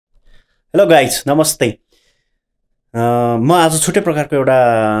Hello guys नमस्ते। म आज छुट्टै प्रकारको एउटा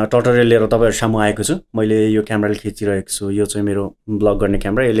ट्युटोरियल लिएर तपाईहरु सामु आएको छु। मैले यो क्यामेराले खिचिरहेको छु। यो चाहिँ मेरो ब्लग गर्ने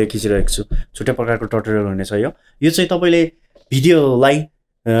क्यामेरा, यसले खिचिरहेको छु। छुट्टै प्रकारको ट्युटोरियल हुनेछ यो। यो चाहिँ तपाईले भिडियोलाई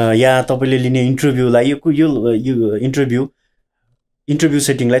या तपाईले लिने इन्टरभ्युलाई यो इन्टरभ्यु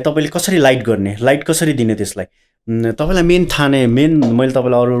सेटिङलाई तपाईले कसरी लाइट गर्ने, लाइट कसरी दिने त्यसलाई तपाईलाई मेन थाहा नै मेन मैले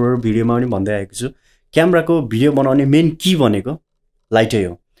तपाईलाई अरु भिडियोमा पनि भन्दै आएको छु। क्यामेराको भिडियो बनाउने मेन की भनेको लाइटै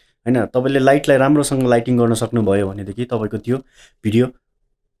हो। हैन तपाईले लाइटलाई राम्रोसँग लाइटिङ गर्न सक्नुभयो भनेदेखि तपाईको त्यो भिडियो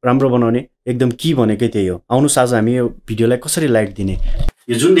राम्रो बनाउने एकदम की भनेकै त्यही हो। आउनुस् आज हामी यो भिडियोलाई कसरी लाइट दिने,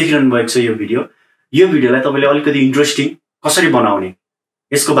 यो जुन देखिरहनु भएको छ यो भिडियोलाई तपाईले अलिकति इन्ट्रेस्टिङ कसरी बनाउने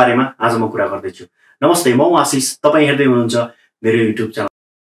यसको बारेमा आज म कुरा गर्दै छु। नमस्ते, म आशिष, तपाई हेर्दै हुनुहुन्छ मेरो युट्युब च्यानल।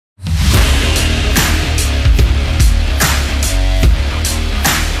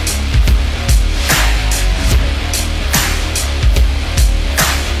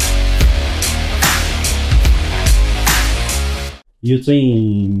 यो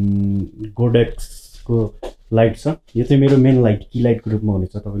चाहिँ गोडेक्सको लाइट छ। यो चाहिँ मेरो मेन लाइट की लाइटको रूपमा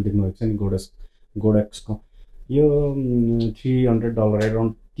हुनेछ। तपाईले देख्नुहुन्छ नि गोडेक्सको यो $300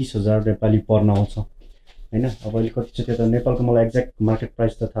 अराउन्ड 30,000 नेपाली पर्न आउँछ हैन। अब अहिले कति छ त्यो त नेपालको मलाई एक्ज्याक्ट मार्केट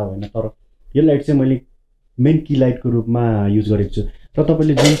प्राइस त थाहा भएन, तर यो लाइट चाहिँ मैले मेन की लाइटको रूपमा युज गरेको छु। र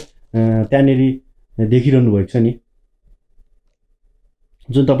तपाईले जुन त्यहाँनेरि देखिरहनु भएको छ नि,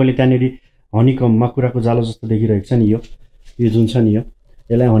 जुन तपाईले त्यहाँनेरि हनीकम माकुराको जालो जस्तो देखिरहेको छ नि, यो जुन छ नि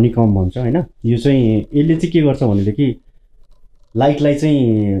यसलाई हनीकम भन्छ हैन। यो चाहिँ यसले चाहिँ के गर्छ भनेदेखि लाइटलाई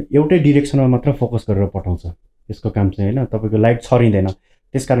चाहिँ एउटै डाइरेक्सनमा मात्र फोकस गरेर पठाउँछ। यसको काम चाहिँ हैन, तपाईको लाइट छरिँदैन।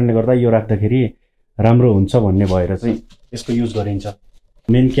 त्यसकारणले गर्दा यो राख्दाखेरि राम्रो हुन्छ भन्ने भएर चाहिँ यसको युज गरिन्छ।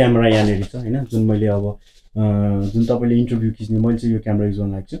 मेन क्यामेरा यहाँनेरि छ हैन, जुन मैले अब जुन तपाईले इन्टरभ्यु खिच्ने, मैले चाहिँ यो क्यामेरा युज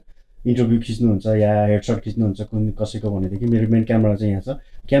गर्न लाग्छु। इन्टरभ्यु खिच्नुहुन्छ या हेडसट खिच्नुहुन्छ कुन कसैको भनेदेखि मेरो मेन क्यामेरा चाहिँ यहाँ छ।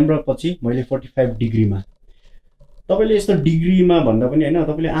 क्यामेरा पछि मैले 45 डिग्रीमा, तपाईले यस्तो डिग्रीमा भन्दा पनि हैन,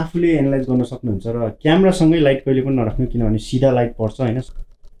 तपाईले आफूले एनालाइज गर्न सक्नुहुन्छ। र क्यामेरासँगै लाइट कहिले पनि नराख्नु, किनभने सिधा लाइट पर्छ हैन।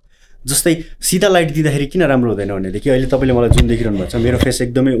 जस्तै सिधा लाइट दिँदाखेरि किन राम्रो हुँदैन भनेदेखि अहिले तपाईले मलाई जुन देखिरहनु भएको छ, मेरो फेस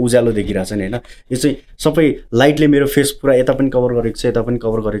एकदमै उज्यालो देखिरहेछ नि हैन। यो चाहिँ सबै लाइटले मेरो फेस पुरा यता पनि कभर गरेको छ, यता पनि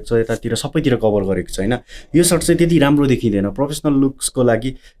कभर गरेको छ, यतातिर सबैतिर कभर गरेको छ हैन। यो सर्ट चाहिँ त्यति राम्रो देखिँदैन। प्रोफेसनल लुक्सको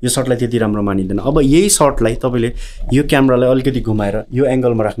लागि यो सर्टलाई त्यति राम्रो मानिँदैन। अब यही सर्टलाई तपाईले यो क्यामेरालाई अलिकति घुमाएर यो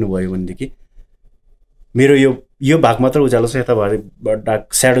एंगलमा राख्नुभयो भनेदेखि मेरो यो भाग मात्र उज्यालो छ, यता भाग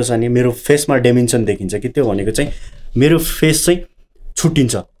डार्क स्याडो छ नि, मेरो फेसमा डाइमेन्सन देखिन्छ कि त्यो भनेको चाहिँ मेरो फेस चाहिँ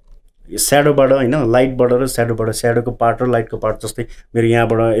छुट्टिन्छ स्याडोबाट हैन, लाइटबाट र स्याडोबाट। स्याडोको पार्ट र लाइटको पार्ट जस्तै मेरो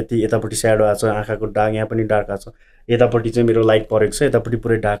यहाँबाट यतापट्टि स्याडो आछ, आँखाको डार्क यहाँ पनि डार्क आछ, यतापट्टि चाहिँ मेरो लाइट परेको छ, यतापट्टि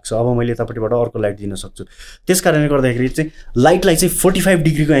पुरै डार्क छ। अब मैले यतापट्टिबाट अर्को लाइट दिन सक्छु। त्यसकारणले गर्दाखेरि चाहिँ लाइटलाई चाहिँ 45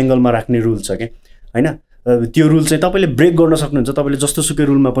 डिग्रीको एंगलमा राख्ने रुल छ के हैन। त्यो रुल चाहिँ तपाईले ब्रेक गर्न सक्नुहुन्छ। तपाईले जस्तो सुकै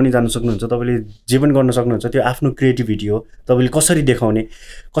रुलमा पनि जान सक्नुहुन्छ। तपाईले जे पनि गर्न सक्नुहुन्छ। त्यो आफ्नो क्रिएटिभिटी हो। तपाईले कसरी देखाउने,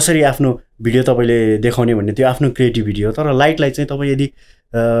 कसरी आफ्नो भिडियो तपाईले देखाउने भन्ने त्यो आफ्नो क्रिएटिभिटी हो। तर लाइटलाई चाहिँ तपाई यदि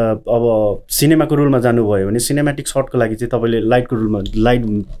अब सिनेमाको रुलमा जानुभयो भने सिनेमेटिक शटको लागि चाहिँ तपाईले लाइटको रुलमा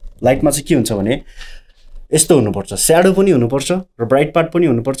लाइटमा चाहिँ के हुन्छ भने यस्तो हुनुपर्छ, स्याडो पनि हुनुपर्छ र ब्राइट पार्ट पनि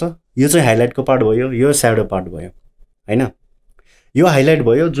हुनुपर्छ। यो चाहिँ हाइलाइटको पार्ट भयो, यो स्याडो पार्ट भयो हैन। यो हाइलाइट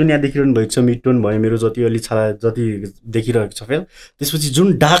भयो, जुन यहाँ देखिरहनु भएको छ मिड टोन भयो मेरो, जति अलि छाला जति देखिरहेको छ फेल। त्यसपछि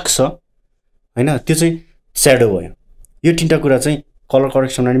जुन डार्क छ हैन, त्यो चाहिँ स्याडो भयो। यो तीनटा कुरा चाहिँ कलर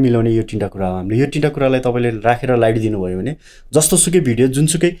करेक्सनमा नि मिलाउने यो तीनटा कुरा हो हामीले। यो तीनटा कुरालाई तपाईले राखेर लाइट दिनुभयो भने जस्तो सुकै भिडियो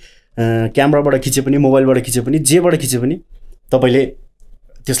जुनसुकै क्यामेराबाट खिचे पनि, मोबाइलबाट खिचे पनि, जेबाट खिचे पनि तपाईले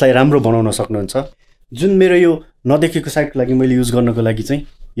त्यसलाई राम्रो बनाउन सक्नुहुन्छ। जुन मेरो यो नदेखेको साइडको लागि मैले युज गर्नको लागि चाहिँ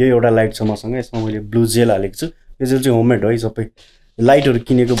यो एउटा लाइट छ मसँग। यसमा मैले ब्लू जेल हालेको छु। यो जेल चाहिँ होममेड हो। सबै लाइटहरु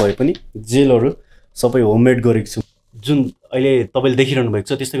किनेको भए पनि जेलहरु सबै होममेड गरेको छु। जुन अहिले तपाईले देखिरहनु भएको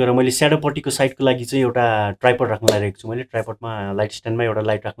छ, त्यस्तै गरेर मैले स्याडो पट्टीको साइडको लागि चाहिँ एउटा ट्राइपड राख्न लागेको छु। मैले ट्राइपडमा लाइट स्ट्यान्डमा एउटा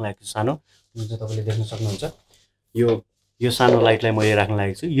लाइट राख्न लागेको छु सानो, जुन चाहिँ तपाईले देख्न सक्नुहुन्छ। यो सानो लाइटलाई मैले राख्न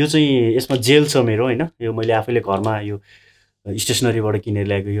लागेको छु। यो चाहिँ यसमा जेल छ मेरो हैन। यो मैले आफैले घरमा यो स्टेसनरीबाट किनेर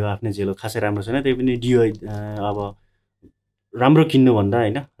ल्याएको यो आफ्नै जेल हो। खासै राम्रो छैन, त्यही पनि अब राम्रो किन्नु भन्दा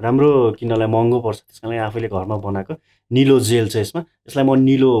हैन, राम्रो किन्नलाई महँगो पर्छ। त्यसकारणले आफैले घरमा बनाएको नीलो जेल छ यसमा। यसलाई म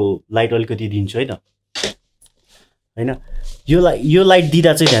नीलो लाइट अलिकति दिन्छु है त हैन। यो लाइट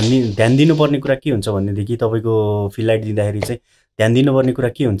दिँदा चाहिँ ध्यान दिनुपर्ने कुरा के हुन्छ भनेदेखि तपाईको फिल लाइट दिँदाखेरि चाहिँ ध्यान दिनुपर्ने कुरा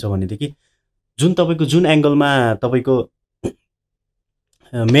के हुन्छ भनेदेखि जुन तपाईको जुन एंगलमा तपाईको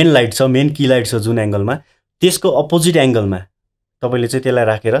मेन लाइट छ, मेन की लाइट छ जुन एंगलमा, त्यसको अपोजिट एंगलमा तपाईले चाहिँ त्यसलाई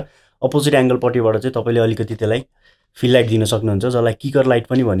राखेर अपोजिट एंगलपट्टिबाट चाहिँ तपाईले अलिकति त्यसलाई फिल लाइट दिन सक्नुहुन्छ, जसलाई किकर लाइट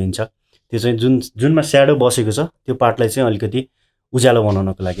पनि भनिन्छ। त्यो चाहिँ जुनमा स्याडो बसेको छ त्यो पार्टलाई चाहिँ अलिकति उज्यालो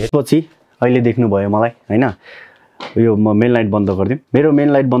बनाउनको लागि। त्यसपछि अहिले देख्नु भयो मलाई हैन। यो म मेन लाइट बन्द गरिदिउँ। मेरो मेन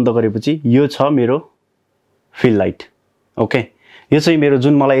लाइट बन्द गरेपछि यो छ मेरो फिल लाइट। ओके, यो चाहिँ मेरो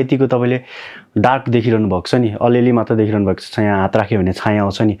जुन मलाई यतिको तपाईँले डार्क देखिरहनु भएको छ नि, अलिअलि मात्र देखिरहनु भएको छ, यहाँ हात राख्यो भने छाया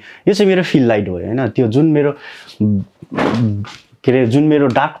आउँछ नि, यो चाहिँ मेरो फिल लाइट हो होइन। त्यो जुन मेरो के अरे जुन मेरो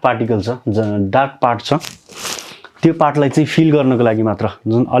डार्क पार्टिकल छ, डार्क पार्ट छ, त्यो पार्टलाई चाहिँ फिल गर्नको लागि मात्र,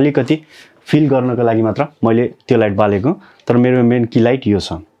 जुन अलिकति फिल गर्नको लागि मात्र मैले त्यो लाइट बालेको। तर मेरो मेन की लाइट यो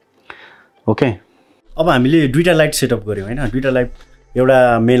छ। ओके, अब हामीले दुईटा लाइट सेटअप गऱ्यौँ होइन। दुईटा लाइट,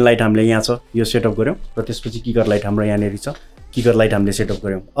 एउटा मेन लाइट हामीले यहाँ छ यो सेटअप गऱ्यौँ, र त्यसपछि किकर लाइट हाम्रो यहाँनिर छ, किकर लाइट हामीले सेटअप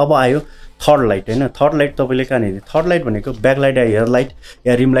गऱ्यौँ। अब आयो थर्ड लाइट होइन। थर्ड लाइट तपाईँले कहाँनिर, थर्ड लाइट भनेको ब्याक लाइट या हेयर लाइट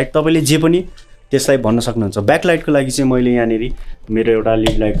या रिम लाइट, तपाईँले जे पनि त्यसलाई भन्न सक्नुहुन्छ। ब्याक लाइटको लागि चाहिँ मैले यहाँनिर मेरो एउटा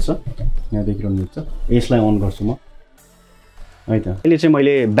लिड लाइट छ, यहाँ देखिरहनुहुन्छ, यसलाई अन गर्छु म है त। अहिले चाहिँ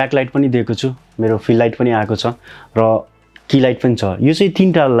मैले ब्याक लाइट पनि दिएको छु, मेरो फिल लाइट पनि आएको छ र की लाइट पनि छ। यो चाहिँ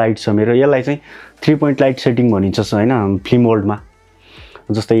 3टा लाइट छ मेरो। यसलाई चाहिँ 3 पोइन्ट लाइट सेटिङ भनिन्छ होइन फिल्म वर्ल्डमा।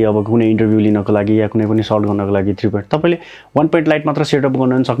 जस्तै अब कुनै इन्टरभ्यू लिनको लागि या कुनै पनि सर्ट गर्नको लागि 3 पोइन्ट, तपाईँले 1 पोइन्ट लाइट मात्र सेटअप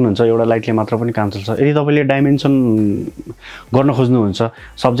गर्न पनि सक्नुहुन्छ, एउटा लाइटले मात्र पनि काम चल्छ। यदि तपाईँले डाइमेन्सन गर्न खोज्नुहुन्छ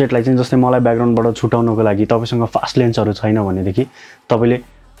सब्जेक्टलाई चाहिँ, जस्तै मलाई ब्याकग्राउन्डबाट छुटाउनको लागि तपाईँसँग फास्ट लेन्सहरू छैन भनेदेखि तपाईँले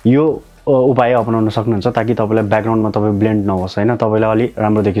यो उपाय अपनाउन सक्नुहुन्छ, ताकि तपाईँलाई ब्याकग्राउन्डमा तपाईँ ब्लेन्ड नहोस् होइन, तपाईँलाई अलिक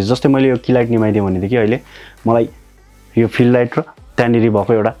राम्रो देखियोस्। जस्तै मैले यो की लाइट निभाइदिएँ भनेदेखि अहिले मलाई यो फिल लाइट र त्यहाँनिर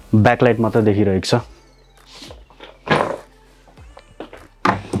भएको एउटा ब्याक लाइट मात्र देखिरहेको छ।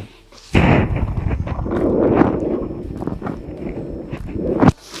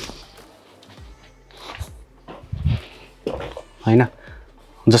 होइन,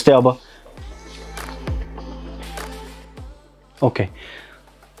 जस्तै अब ओके,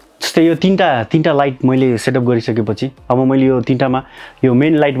 जस्तै यो तीनटा लाइट मैले सेटअप गरिसकेपछि अब मैले यो तीनटामा यो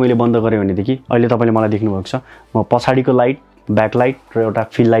मेन लाइट मैले बन्द गरेँ भनेदेखि अहिले तपाईँले मलाई देख्नुभएको छ, म पछाडिको लाइट, ब्याक लाइट र एउटा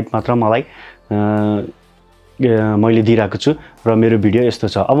फिल लाइट मात्र मलाई मैले दिइरहेको छु र मेरो भिडियो यस्तो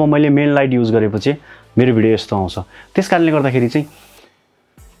छ। अब मैले मेन लाइट युज गरेपछि मेरो भिडियो यस्तो आउँछ। त्यस कारणले गर्दाखेरि चाहिँ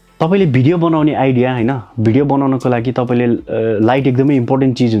तपाईँले भिडियो बनाउने आइडिया होइन, भिडियो बनाउनको लागि तपाईँले लाइट एकदमै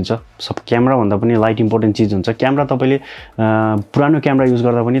इम्पोर्टेन्ट चिज हुन्छ। सब क्यामेरा भन्दा पनि लाइट इम्पोर्टेन्ट चिज हुन्छ। क्यामेरा तपाईँले पुरानो क्यामेरा युज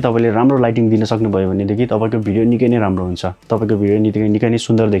गर्दा पनि तपाईँले राम्रो लाइटिङ दिन सक्नुभयो भनेदेखि तपाईँको भिडियो निकै नै राम्रो हुन्छ, तपाईँको भिडियो निकै नै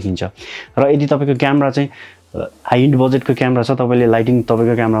सुन्दर देखिन्छ। र यदि तपाईँको क्यामेरा चाहिँ हाई एन्ड बजेटको क्यामेरा छ, तपाईँले लाइटिङ,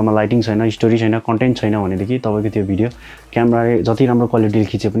 तपाईँको क्यामेरामा लाइटिङ छैन, स्टोरी छैन, कन्टेन्ट छैन भनेदेखि तपाईँको त्यो भिडियो क्यामेराले जति राम्रो क्वालिटीले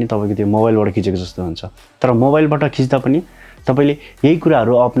खिचे पनि तपाईँको त्यो मोबाइलबाट खिचेको जस्तो हुन्छ। तर मोबाइलबाट खिच्दा पनि तपाईँले यही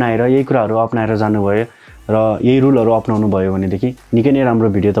कुराहरू अप्नाएर जानुभयो र यही रुलहरू अप्नाउनु भयो भनेदेखि निकै नै राम्रो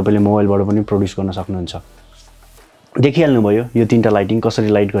भिडियो तपाईँले मोबाइलबाट पनि प्रड्युस गर्न सक्नुहुन्छ। देखिहाल्नुभयो यो 3टा लाइटिङ कसरी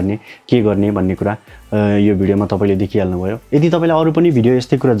लाइट गर्ने, के गर्ने भन्ने कुरा यो भिडियोमा तपाईँले देखिहाल्नुभयो। यदि तपाईँलाई अरू पनि भिडियो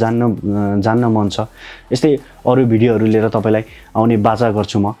यस्तै कुरा जान्न मन छ, यस्तै अरू भिडियोहरू लिएर तपाईँलाई आउने बाचा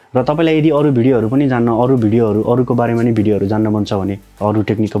गर्छु म। र तपाईँलाई यदि अरू भिडियोहरू पनि अरूको बारेमा नि भिडियोहरू जान्न मन छ भने, अरू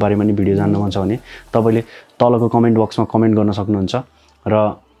टेक्निकको बारेमा नि भिडियो जान्न मन छ भने तपाईँले तलको कमेन्ट बक्समा कमेन्ट गर्न सक्नुहुन्छ र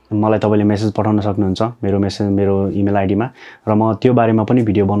मलाई तपाईँले मेसेज पठाउन सक्नुहुन्छ मेरो इमेल आइडीमा, र म त्यो बारेमा पनि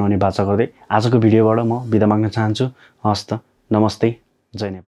भिडियो बनाउने बाचा गर्दै आजको भिडियोबाट म बिदा माग्न चाहन्छु। हस् त, नमस्ते, जय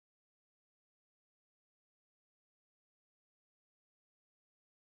नेपाल।